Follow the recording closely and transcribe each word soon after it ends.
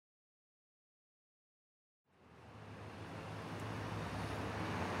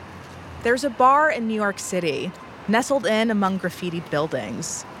There's a bar in New York City, nestled in among graffitied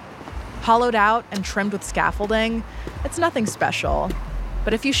buildings. Hollowed out and trimmed with scaffolding, it's nothing special.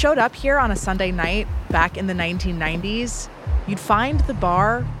 But if you showed up here on a Sunday night back in the 1990s, you'd find the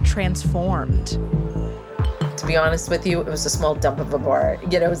bar transformed. To be honest with you, it was a small dump of a bar.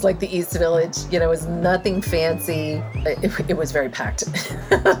 It was like the East Village. It was nothing fancy. It was very packed.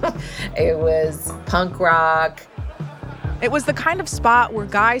 It was punk rock. It was the kind of spot where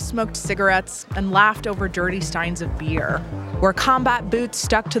guys smoked cigarettes and laughed over dirty steins of beer, where combat boots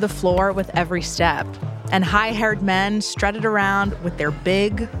stuck to the floor with every step, and high-haired men strutted around with their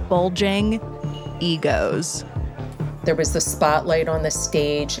big, bulging egos. There was the spotlight on the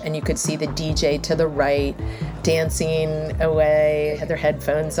stage, and you could see the DJ to the right dancing away, had their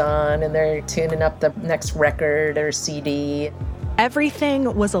headphones on, and they're tuning up the next record or CD.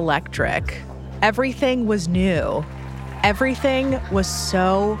 Everything was electric. Everything was new. Everything was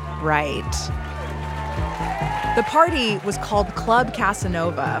so right. The party was called Club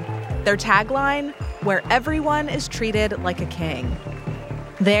Casanova. Their tagline, where everyone is treated like a king.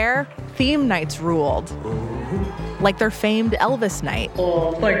 There, theme nights ruled. Like their famed Elvis night.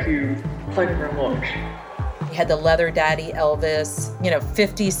 Oh, thank you. Thank you very much. You had the Leather Daddy Elvis,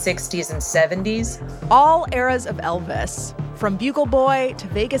 50s, 60s, and 70s. All eras of Elvis, from Bugle Boy to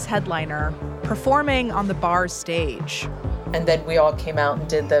Vegas headliner, performing on the bar's stage. And then we all came out and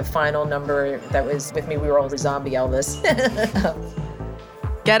did the final number that was with me. We were all the zombie Elvis.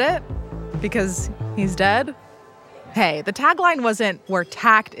 Get it? Because he's dead? Hey, the tagline wasn't where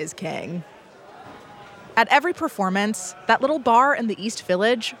tact is king. At every performance, that little bar in the East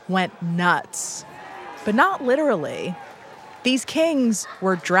Village went nuts. But not literally. These kings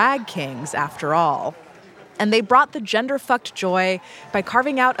were drag kings, after all. And they brought the gender-fucked joy by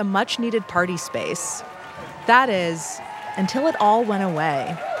carving out a much-needed party space. That is, until it all went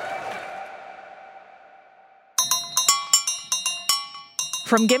away.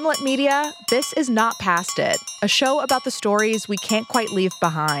 From Gimlet Media, this is Not Past It, a show about the stories we can't quite leave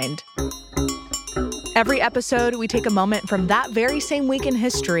behind. Every episode, we take a moment from that very same week in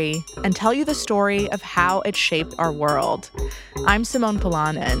history and tell you the story of how it shaped our world. I'm Simone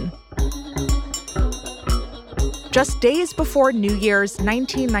Polanen. Just days before New Year's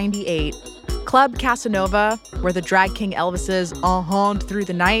 1998, Club Casanova, where the drag king Elvises en-honed through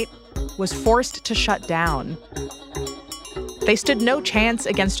the night, was forced to shut down. They stood no chance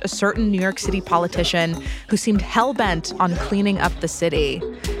against a certain New York City politician who seemed hell-bent on cleaning up the city,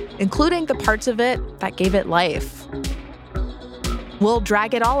 including the parts of it that gave it life. We'll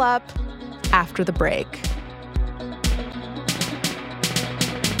drag it all up after the break.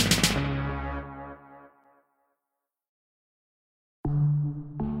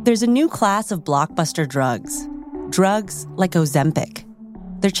 There's a new class of blockbuster drugs. Drugs like Ozempic.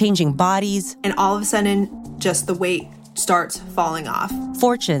 They're changing bodies. And all of a sudden, just the weight starts falling off.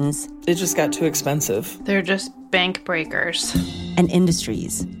 Fortunes. It just got too expensive. They're just bank breakers. And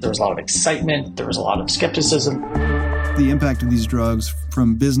industries. There was a lot of excitement. There was a lot of skepticism. The impact of these drugs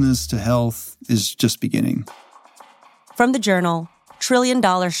from business to health is just beginning. From the Journal, $1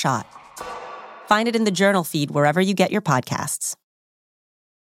 Trillion Shot. Find it in the Journal feed wherever you get your podcasts.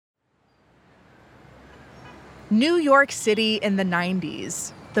 New York City in the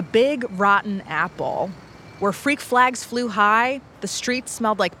 90s, the big rotten apple, where freak flags flew high, the streets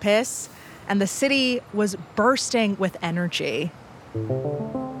smelled like piss, and the city was bursting with energy.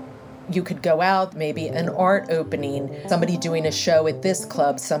 You could go out, maybe an art opening, somebody doing a show at this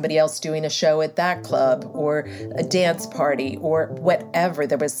club, somebody else doing a show at that club, or a dance party, or whatever.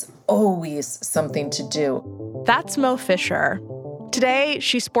 There was always something to do. That's Mo Fisher. Today,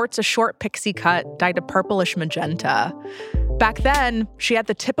 she sports a short pixie cut dyed a purplish magenta. Back then, she had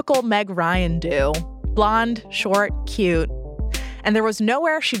the typical Meg Ryan do. Blonde, short, cute. And there was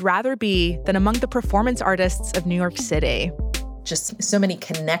nowhere she'd rather be than among the performance artists of New York City. Just so many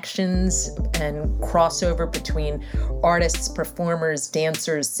connections and crossover between artists, performers,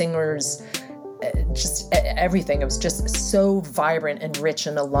 dancers, singers, just everything. It was just so vibrant and rich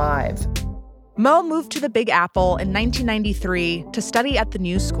and alive. Mo moved to the Big Apple in 1993 to study at the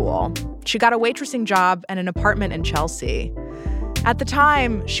New School. She got a waitressing job and an apartment in Chelsea. At the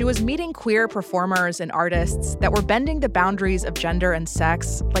time, she was meeting queer performers and artists that were bending the boundaries of gender and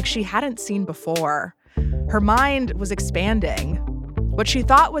sex like she hadn't seen before. Her mind was expanding. What she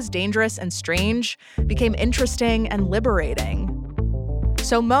thought was dangerous and strange became interesting and liberating.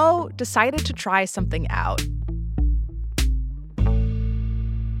 So Mo decided to try something out.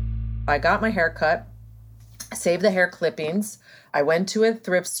 I got my hair cut, saved the hair clippings. I went to a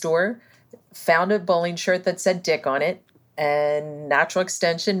thrift store, found a bowling shirt that said Dick on it, and natural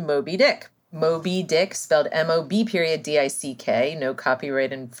extension Moby Dick. Moby Dick, spelled MOB.DICK, no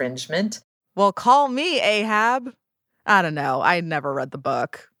copyright infringement. Well, call me Ahab. I don't know. I never read the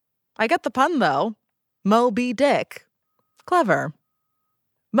book. I get the pun, though. Moby Dick. Clever.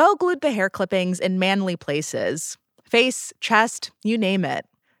 Mo glued the hair clippings in manly places. Face, chest, you name it.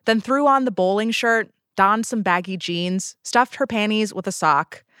 Then threw on the bowling shirt, donned some baggy jeans, stuffed her panties with a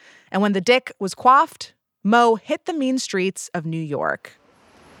sock. And when the dick was coiffed, Mo hit the mean streets of New York.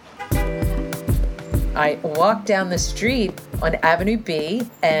 I walked down the street on Avenue B,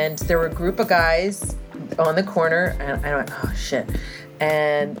 and there were a group of guys on the corner, and I went, oh, shit.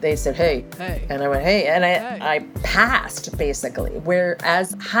 And they said, hey. And I went, hey. And I passed, basically.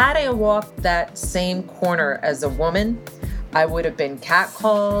 Whereas had I walked that same corner as a woman, I would have been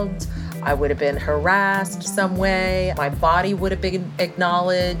catcalled. I would have been harassed some way. My body would have been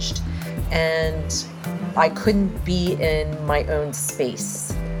acknowledged. And I couldn't be in my own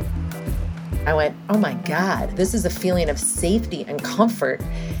space. I went, oh my God, this is a feeling of safety and comfort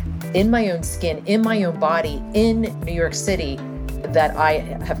in my own skin, in my own body, in New York City that I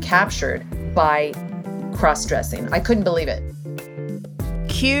have captured by cross-dressing. I couldn't believe it.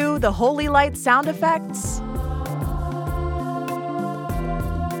 Cue the holy light sound effects.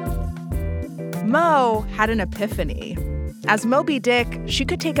 Mo had an epiphany. As Moby Dick, she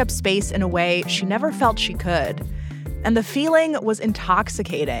could take up space in a way she never felt she could. And the feeling was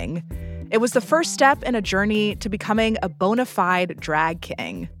intoxicating. It was the first step in a journey to becoming a bona fide drag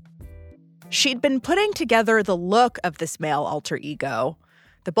king. She'd been putting together the look of this male alter ego.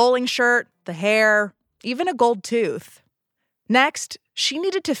 The bowling shirt, the hair, even a gold tooth. Next, she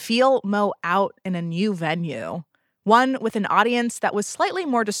needed to feel Mo out in a new venue. One with an audience that was slightly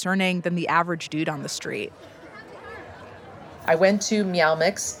more discerning than the average dude on the street. I went to Meow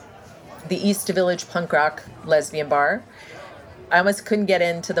Mix, the East Village punk rock lesbian bar. I almost couldn't get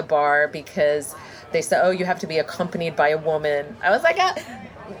into the bar because they said, oh, you have to be accompanied by a woman. I was like, I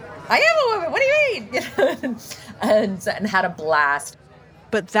am a woman. What do you mean? and had a blast.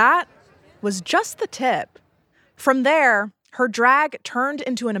 But that was just the tip. From there, her drag turned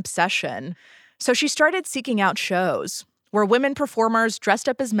into an obsession. So she started seeking out shows where women performers dressed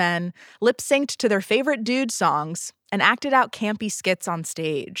up as men, lip-synced to their favorite dude songs, and acted out campy skits on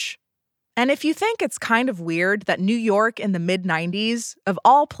stage. And if you think it's kind of weird that New York in the mid-90s, of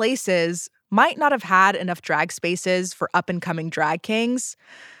all places, might not have had enough drag spaces for up-and-coming drag kings,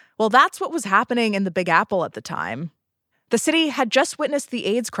 well, that's what was happening in the Big Apple at the time. The city had just witnessed the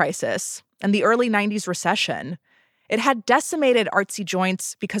AIDS crisis and the early 90s recession. It had decimated artsy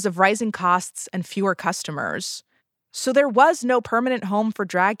joints because of rising costs and fewer customers. So there was no permanent home for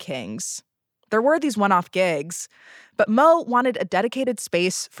drag kings. There were these one-off gigs, but Mo wanted a dedicated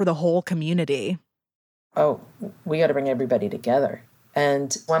space for the whole community. Oh, we got to bring everybody together.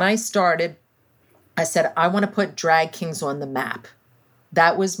 And when I started, I said, I want to put drag kings on the map.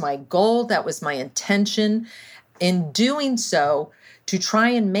 That was my goal. That was my intention. In doing so, to try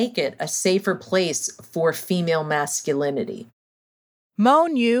and make it a safer place for female masculinity. Mo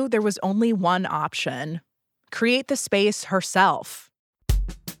knew there was only one option: create the space herself.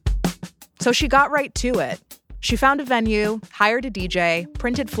 So she got right to it. She found a venue, hired a DJ,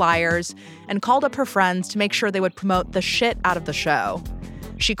 printed flyers, and called up her friends to make sure they would promote the shit out of the show.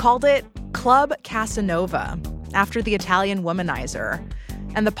 She called it Club Casanova, after the Italian womanizer.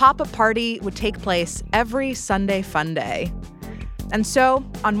 And the pop-up party would take place every Sunday fun day. And so,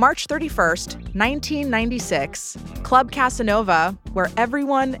 on March 31st, 1996, Club Casanova, where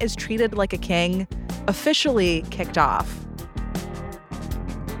everyone is treated like a king, officially kicked off.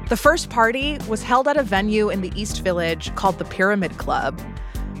 The first party was held at a venue in the East Village called the Pyramid Club,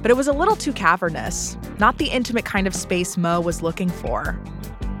 but it was a little too cavernous, not the intimate kind of space Mo was looking for.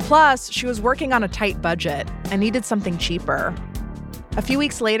 Plus, she was working on a tight budget and needed something cheaper. A few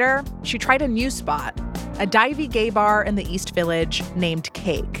weeks later, she tried a new spot, a divey gay bar in the East Village named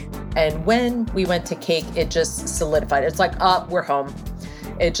Cake. And when we went to Cake, it just solidified. It's like, we're home.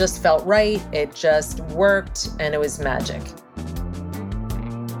 It just felt right, it just worked, and it was magic.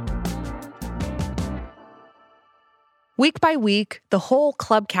 Week by week, the whole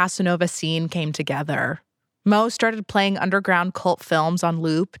Club Casanova scene came together. Mo started playing underground cult films on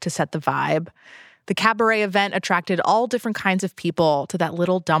loop to set the vibe. The cabaret event attracted all different kinds of people to that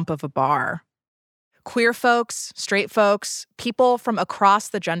little dump of a bar. Queer folks, straight folks, people from across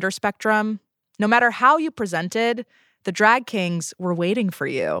the gender spectrum. No matter how you presented, the drag kings were waiting for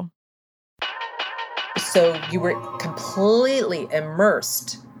you. So you were completely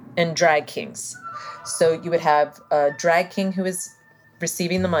immersed in drag kings. So you would have a drag king who was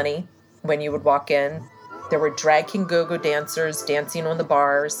receiving the money when you would walk in. There were drag king go-go dancers dancing on the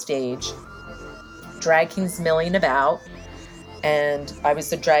bar stage, drag kings milling about, and I was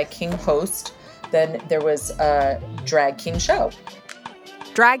the drag king host. Then there was a drag king show.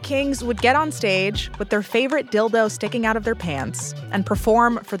 Drag kings would get on stage with their favorite dildo sticking out of their pants and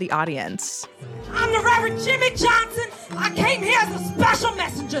perform for the audience. I'm the Reverend Jimmy Johnson. I came here as a special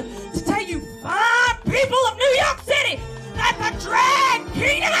messenger to tell you fine people of New York City that the drag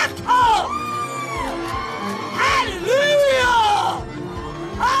kingdom has come. Hallelujah!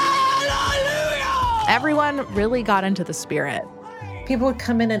 Hallelujah! Everyone really got into the spirit. People would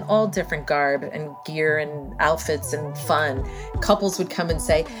come in all different garb and gear and outfits and fun. Couples would come and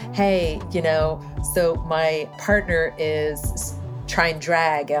say, hey, so my partner is trying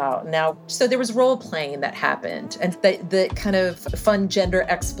drag out now. So there was role playing that happened, and the kind of fun gender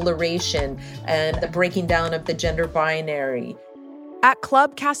exploration and the breaking down of the gender binary. At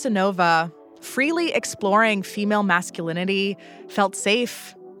Club Casanova, freely exploring female masculinity felt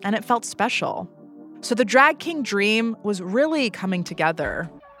safe and it felt special. So the drag king dream was really coming together.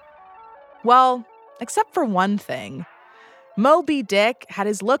 Well, except for one thing. Moby Dick had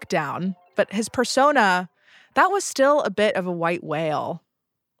his look down, but his persona, that was still a bit of a white whale.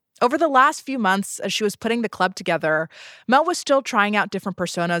 Over the last few months, as she was putting the club together, Mo was still trying out different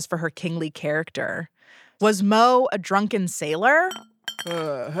personas for her kingly character. Was Mo a drunken sailor?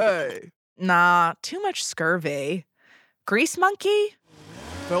 Hey. Nah, too much scurvy. Grease monkey?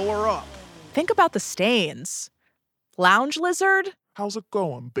 Fill her up. Think about the stains. Lounge lizard? How's it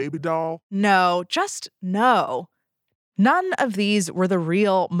going, baby doll? No, just no. None of these were the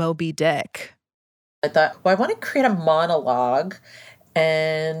real Moby Dick. I thought, I want to create a monologue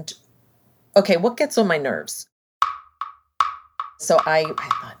and, okay, what gets on my nerves? So I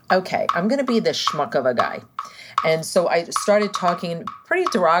thought, okay, I'm going to be the schmuck of a guy. And so I started talking pretty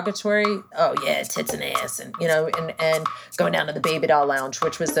derogatory. Oh, yeah, tits and ass. And, and going down to the Baby Doll Lounge,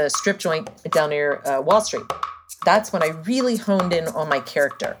 which was the strip joint down near Wall Street. That's when I really honed in on my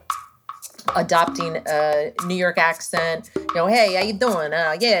character. Adopting a New York accent. Hey, how you doing?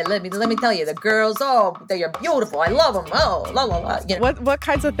 Yeah, let me tell you, the girls, oh, they are beautiful. I love them. Oh, la, la, la. What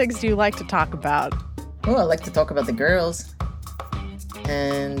kinds of things do you like to talk about? Oh, I like to talk about the girls.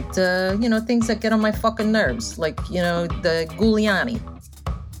 And, things that get on my fucking nerves, like, the Giuliani,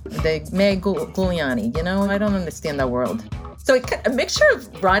 the Meg Giuliani, I don't understand that world. So a mixture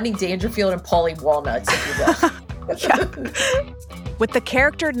of Rodney Dangerfield and Paulie Walnuts, if you will. Yeah. With the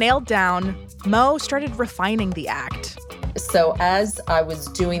character nailed down, Mo started refining the act. So as I was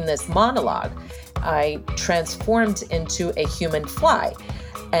doing this monologue, I transformed into a human fly.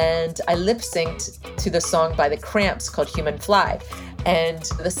 And I lip-synced to the song by the Cramps called Human Fly. And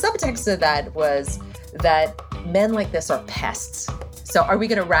the subtext of that was that men like this are pests. So are we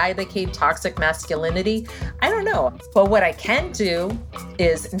going to eradicate toxic masculinity? I don't know. But what I can do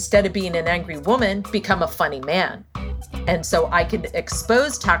is, instead of being an angry woman, become a funny man. And so I could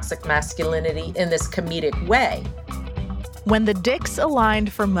expose toxic masculinity in this comedic way. When the dicks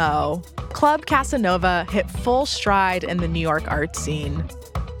aligned for Mo, Club Casanova hit full stride in the New York art scene.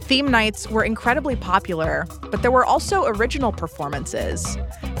 Theme nights were incredibly popular, but there were also original performances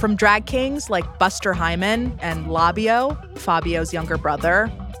from drag kings like Buster Hyman and Labio, Fabio's younger brother.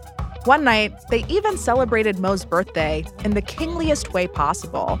 One night, they even celebrated Mo's birthday in the kingliest way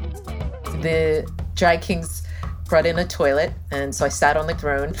possible. The drag kings brought in a toilet, and so I sat on the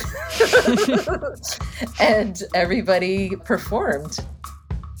throne, and everybody performed.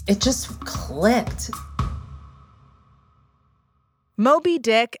 It just clicked. Moby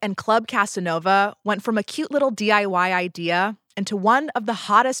Dick and Club Casanova went from a cute little DIY idea into one of the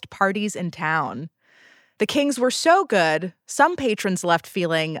hottest parties in town. The Kings were so good, some patrons left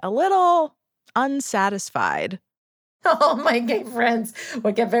feeling a little unsatisfied. Oh, my gay friends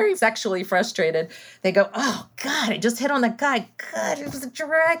would get very sexually frustrated. They go, oh, God, I just hit on that guy. God, he was a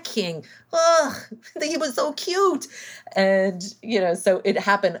drag king. Ugh, he was so cute. And, so it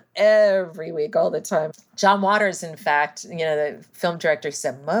happened every week, all the time. John Waters, in fact, the film director,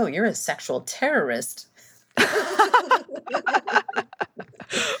 said, Mo, you're a sexual terrorist.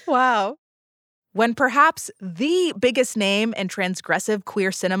 Wow. When perhaps the biggest name in transgressive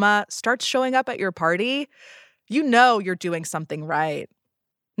queer cinema starts showing up at your party, you know you're doing something right.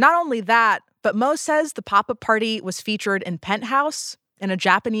 Not only that, but Mo says the pop-up party was featured in Penthouse, in a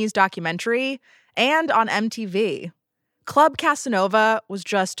Japanese documentary, and on MTV. Club Casanova was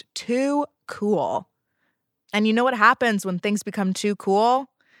just too cool. And you know what happens when things become too cool?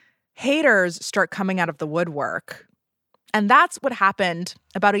 Haters start coming out of the woodwork. And that's what happened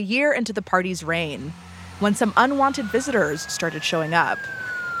about a year into the party's reign, when some unwanted visitors started showing up.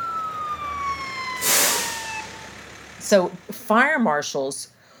 So fire marshals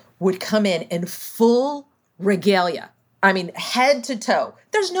would come in full regalia. I mean, head to toe.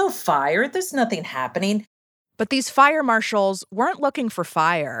 There's no fire. There's nothing happening. But these fire marshals weren't looking for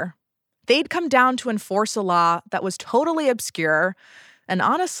fire. They'd come down to enforce a law that was totally obscure and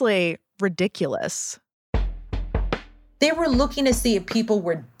honestly ridiculous. They were looking to see if people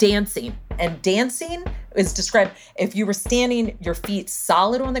were dancing. And dancing is described if you were standing, your feet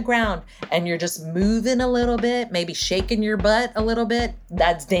solid on the ground, and you're just moving a little bit, maybe shaking your butt a little bit,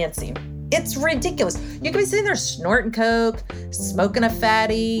 that's dancing. It's ridiculous. You could be sitting there snorting coke, smoking a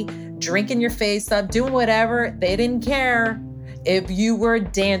fatty, drinking your face up, doing whatever. They didn't care. If you were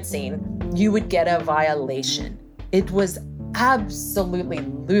dancing, you would get a violation. It was absolutely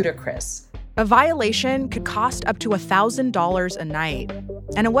ludicrous. A violation could cost up to $1,000 a night.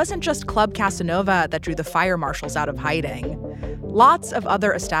 And it wasn't just Club Casanova that drew the fire marshals out of hiding. Lots of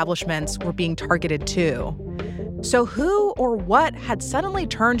other establishments were being targeted too. So who or what had suddenly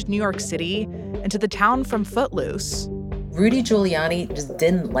turned New York City into the town from Footloose? Rudy Giuliani just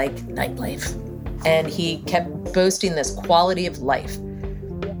didn't like nightlife. And he kept boasting this quality of life.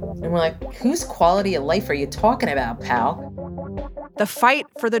 And we're like, whose quality of life are you talking about, pal? The fight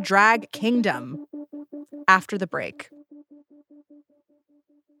for the drag kingdom. After the break.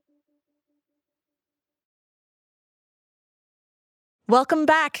 Welcome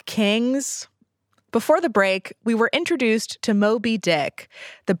back, kings. Before the break, we were introduced to Moby Dick,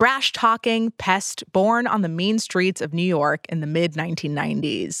 the brash-talking pest born on the mean streets of New York in the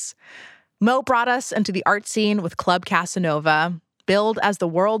mid-1990s. Mo brought us into the art scene with Club Casanova, billed as the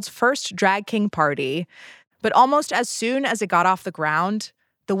world's first drag king party. But almost as soon as it got off the ground,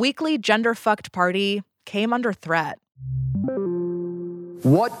 the weekly gender-fucked party came under threat.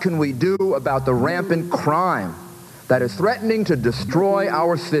 What can we do about the rampant crime that is threatening to destroy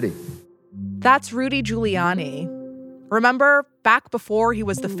our city? That's Rudy Giuliani. Remember, back before he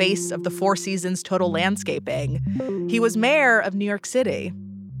was the face of the Four Seasons Total Landscaping, he was mayor of New York City.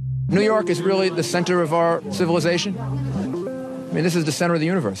 New York is really the center of our civilization. I mean, this is the center of the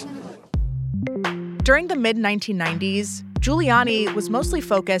universe. During the mid-1990s, Giuliani was mostly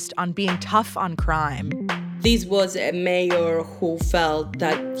focused on being tough on crime. This was a mayor who felt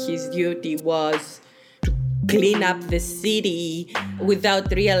that his duty was to clean up the city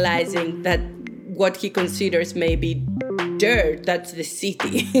without realizing that what he considers maybe dirt, that's the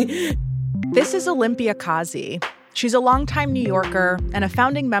city. This is Olympia Kazi. She's a longtime New Yorker and a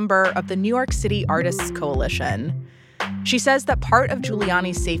founding member of the New York City Artists Coalition. She says that part of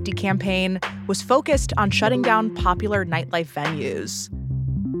Giuliani's safety campaign was focused on shutting down popular nightlife venues.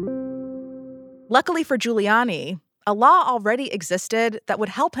 Luckily for Giuliani, a law already existed that would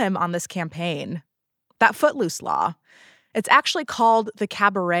help him on this campaign. That Footloose law. It's actually called the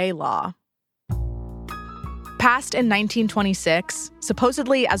Cabaret Law. Passed in 1926,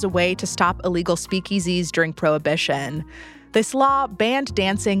 supposedly as a way to stop illegal speakeasies during Prohibition, this law banned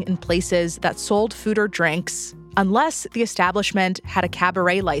dancing in places that sold food or drinks unless the establishment had a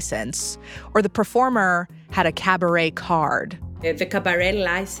cabaret license or the performer had a cabaret card. The cabaret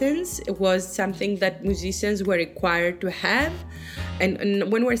license was something that musicians were required to have. And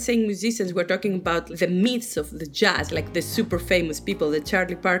when we're saying musicians, we're talking about the myths of the jazz, like the super famous people, the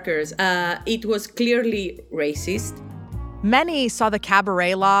Charlie Parkers. It was clearly racist. Many saw the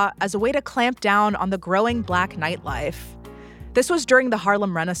cabaret law as a way to clamp down on the growing Black nightlife. This was during the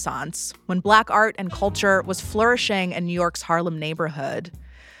Harlem Renaissance, when Black art and culture was flourishing in New York's Harlem neighborhood.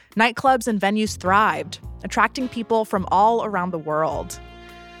 Nightclubs and venues thrived, attracting people from all around the world.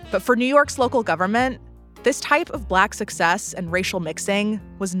 But for New York's local government, this type of Black success and racial mixing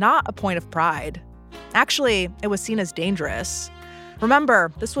was not a point of pride. Actually, it was seen as dangerous.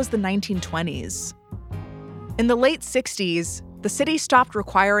 Remember, this was the 1920s. In the late 60s, the city stopped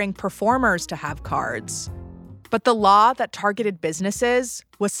requiring performers to have cards. But the law that targeted businesses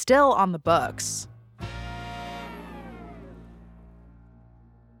was still on the books.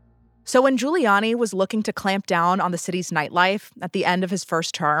 So when Giuliani was looking to clamp down on the city's nightlife at the end of his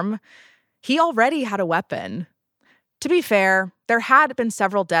first term, he already had a weapon. To be fair, there had been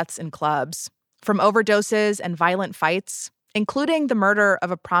several deaths in clubs, from overdoses and violent fights, including the murder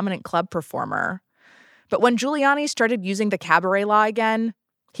of a prominent club performer. But when Giuliani started using the cabaret law again,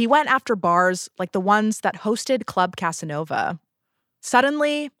 he went after bars like the ones that hosted Club Casanova.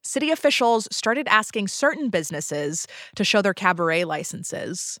 Suddenly, city officials started asking certain businesses to show their cabaret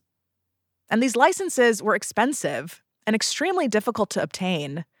licenses. And these licenses were expensive and extremely difficult to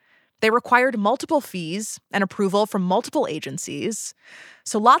obtain. They required multiple fees and approval from multiple agencies,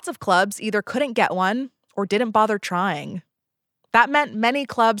 so lots of clubs either couldn't get one or didn't bother trying. That meant many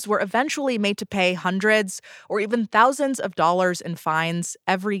clubs were eventually made to pay hundreds or even thousands of dollars in fines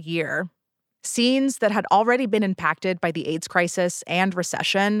every year. Scenes that had already been impacted by the AIDS crisis and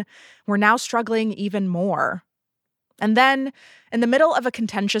recession were now struggling even more. And then, in the middle of a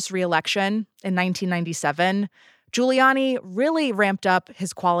contentious re-election in 1997, Giuliani really ramped up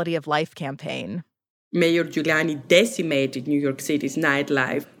his quality of life campaign. Mayor Giuliani decimated New York City's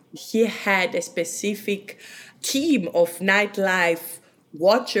nightlife. He had a specific team of nightlife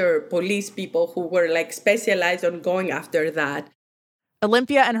watcher police people who were like specialized on going after that.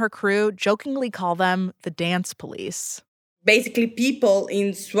 Olympia and her crew jokingly call them the dance police. Basically, people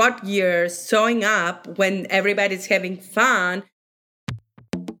in SWAT gear showing up when everybody's having fun.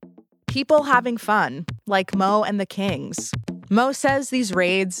 People having fun, like Mo and the Kings. Mo says these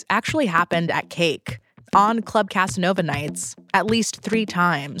raids actually happened at Cake, on Club Casanova nights, at least 3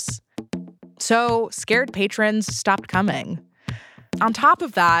 times. So scared patrons stopped coming. On top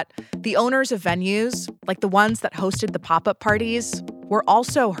of that, the owners of venues, like the ones that hosted the pop-up parties, were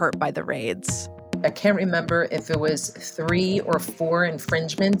also hurt by the raids. I can't remember if it was 3 or 4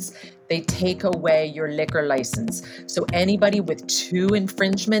 infringements. They take away your liquor license. So anybody with 2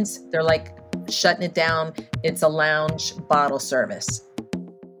 infringements, they're like shutting it down. It's a lounge bottle service.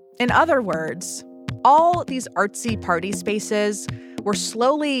 In other words, all these artsy party spaces were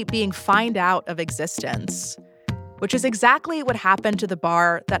slowly being fined out of existence, which is exactly what happened to the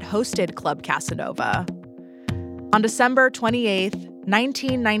bar that hosted Club Casanova. On December 28th,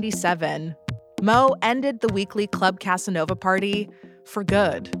 1997, Mo ended the weekly Club Casanova party for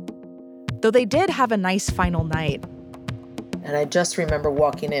good. Though they did have a nice final night. And I just remember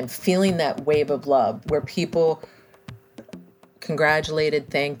walking in, feeling that wave of love where people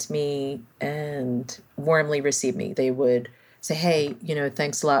congratulated, thanked me, and warmly received me. They would say, hey,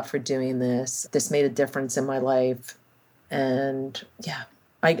 thanks a lot for doing this. This made a difference in my life. And yeah,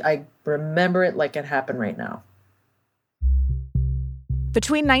 I remember it like it happened right now.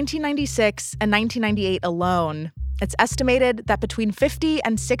 Between 1996 and 1998 alone, it's estimated that between 50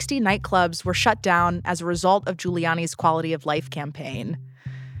 and 60 nightclubs were shut down as a result of Giuliani's quality of life campaign.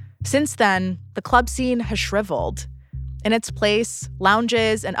 Since then, the club scene has shriveled. In its place,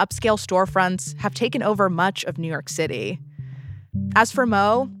 lounges and upscale storefronts have taken over much of New York City. As for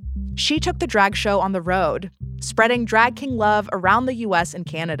Mo, she took the drag show on the road, spreading drag king love around the US and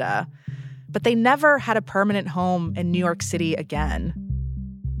Canada. But they never had a permanent home in New York City again.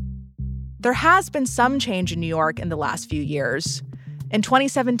 There has been some change in New York in the last few years. In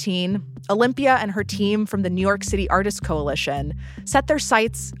 2017, Olympia and her team from the New York City Artists Coalition set their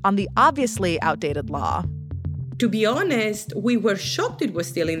sights on the obviously outdated law. To be honest, we were shocked it was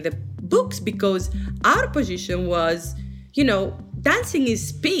still in the books because our position was, dancing is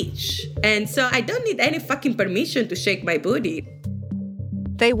speech. And so I don't need any fucking permission to shake my booty.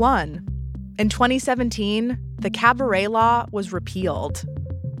 They won. In 2017, the cabaret law was repealed.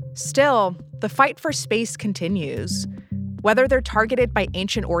 Still, the fight for space continues. Whether they're targeted by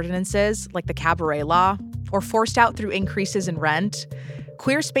ancient ordinances like the cabaret law or forced out through increases in rent,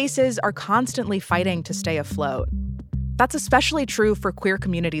 queer spaces are constantly fighting to stay afloat. That's especially true for queer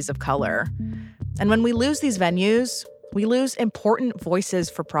communities of color. And when we lose these venues, we lose important voices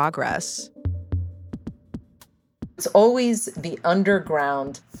for progress. It's always the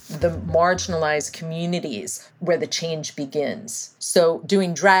underground, the marginalized communities where the change begins. So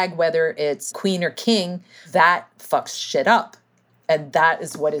doing drag, whether it's queen or king, that fucks shit up. And that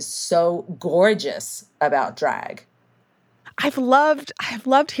is what is so gorgeous about drag. I've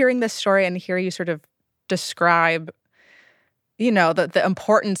loved hearing this story and hear you sort of describe, the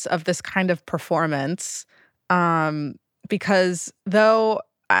importance of this kind of performance. Because though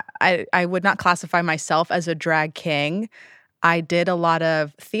I would not classify myself as a drag king, I did a lot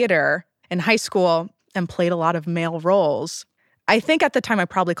of theater in high school and played a lot of male roles. I think at the time I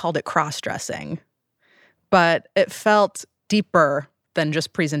probably called it cross-dressing, but it felt deeper than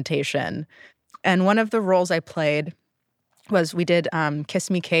just presentation. And one of the roles I played was we did Kiss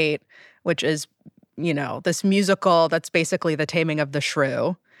Me Kate, which is, this musical that's basically the Taming of the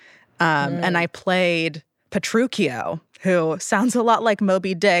Shrew. And I played Petruchio, who sounds a lot like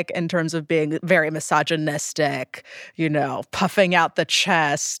Moby Dick in terms of being very misogynistic, puffing out the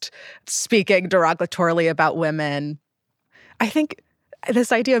chest, speaking derogatorily about women. I think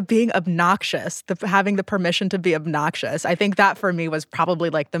this idea of being obnoxious, having the permission to be obnoxious, I think that for me was probably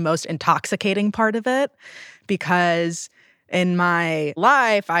like the most intoxicating part of it, because in my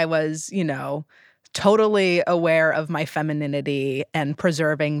life, I was, totally aware of my femininity and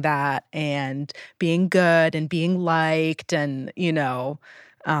preserving that and being good and being liked and,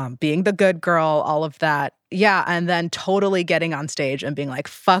 being the good girl, all of that. Yeah, and then totally getting on stage and being like,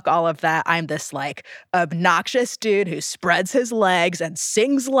 fuck all of that. I'm this like obnoxious dude who spreads his legs and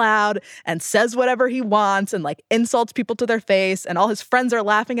sings loud and says whatever he wants and like insults people to their face, and all his friends are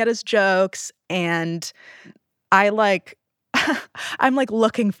laughing at his jokes. And I'm like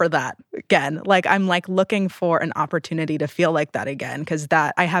looking for that again. Like I'm like looking for an opportunity to feel like that again, because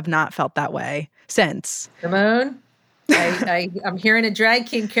that I have not felt that way since. Simone? I'm hearing a drag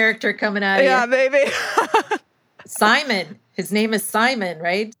king character coming out of you. Yeah, maybe. Simon. His name is Simon,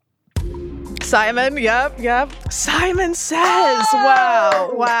 right? Simon, yep. Simon Says.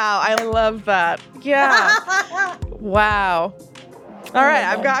 Oh! Wow. I love that. Yeah. Wow. All right,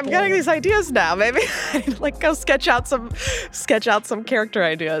 I'm getting these ideas now. Maybe like go sketch out some character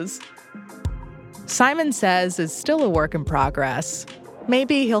ideas. Simon Says is still a work in progress.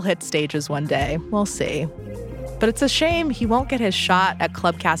 Maybe he'll hit stages one day. We'll see. But it's a shame he won't get his shot at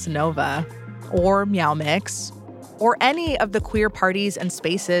Club Casanova or Meow Mix or any of the queer parties and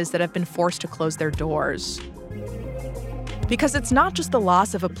spaces that have been forced to close their doors. Because it's not just the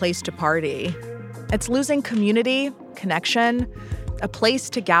loss of a place to party. It's losing community, connection, a place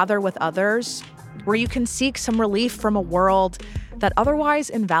to gather with others where you can seek some relief from a world that otherwise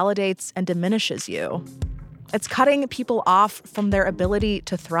invalidates and diminishes you. It's cutting people off from their ability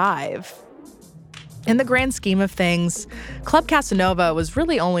to thrive. In the grand scheme of things, Club Casanova was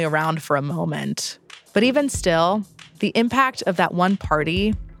really only around for a moment. But even still, the impact of that one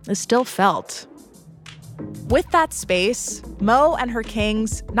party is still felt. With that space, Mo and her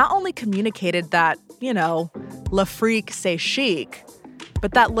kings not only communicated that, le freak c'est chic,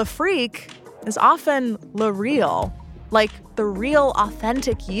 but that le freak is often le real, like the real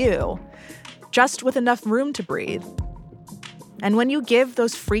authentic you, just with enough room to breathe. And when you give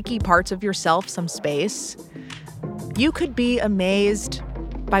those freaky parts of yourself some space, you could be amazed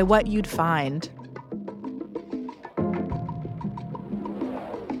by what you'd find.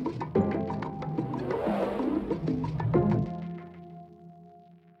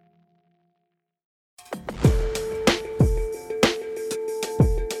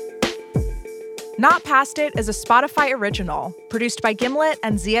 Not Past It is a Spotify original, produced by Gimlet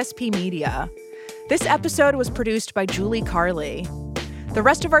and ZSP Media. This episode was produced by Julie Carley. The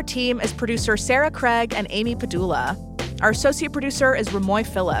rest of our team is producer Sarah Craig and Amy Padula. Our associate producer is Ramoy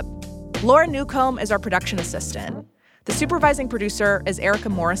Phillip. Laura Newcomb is our production assistant. The supervising producer is Erica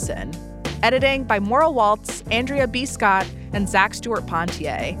Morrison. Editing by Maura Waltz, Andrea B. Scott, and Zach Stewart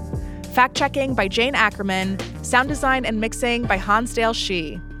Pontier. Fact-checking by Jane Ackerman. Sound design and mixing by Hansdale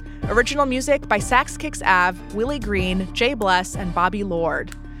Shee. Original music by Sax Kicks Ave, Willie Green, Jay Bless, and Bobby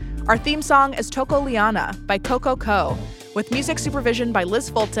Lord. Our theme song is Toko Liana by Coco Co, with music supervision by Liz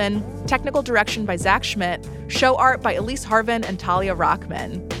Fulton, technical direction by Zach Schmidt, show art by Elise Harvin and Talia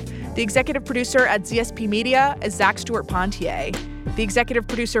Rockman. The executive producer at ZSP Media is Zach Stewart Pontier. The executive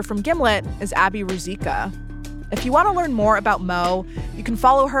producer from Gimlet is Abby Ruzicka. If you want to learn more about Mo, you can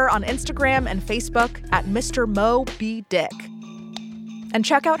follow her on Instagram and Facebook at Mr. Mo B. Dick. And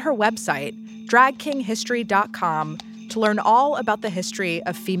check out her website, dragkinghistory.com, to learn all about the history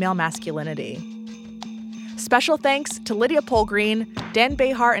of female masculinity. Special thanks to Lydia Polgreen, Dan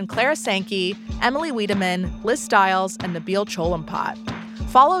Behar and Clara Sankey, Emily Wiedemann, Liz Stiles, and Nabil Cholampot.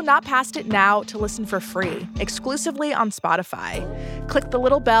 Follow Not Past It now to listen for free, exclusively on Spotify. Click the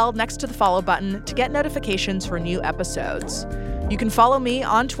little bell next to the follow button to get notifications for new episodes. You can follow me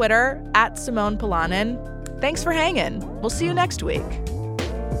on Twitter at Simone Polanin. Thanks for hanging. We'll see you next week.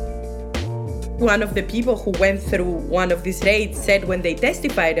 One of the people who went through one of these raids said when they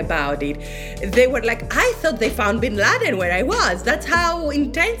testified about it, they were like, I thought they found bin Laden where I was. That's how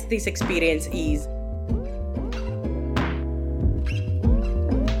intense this experience is.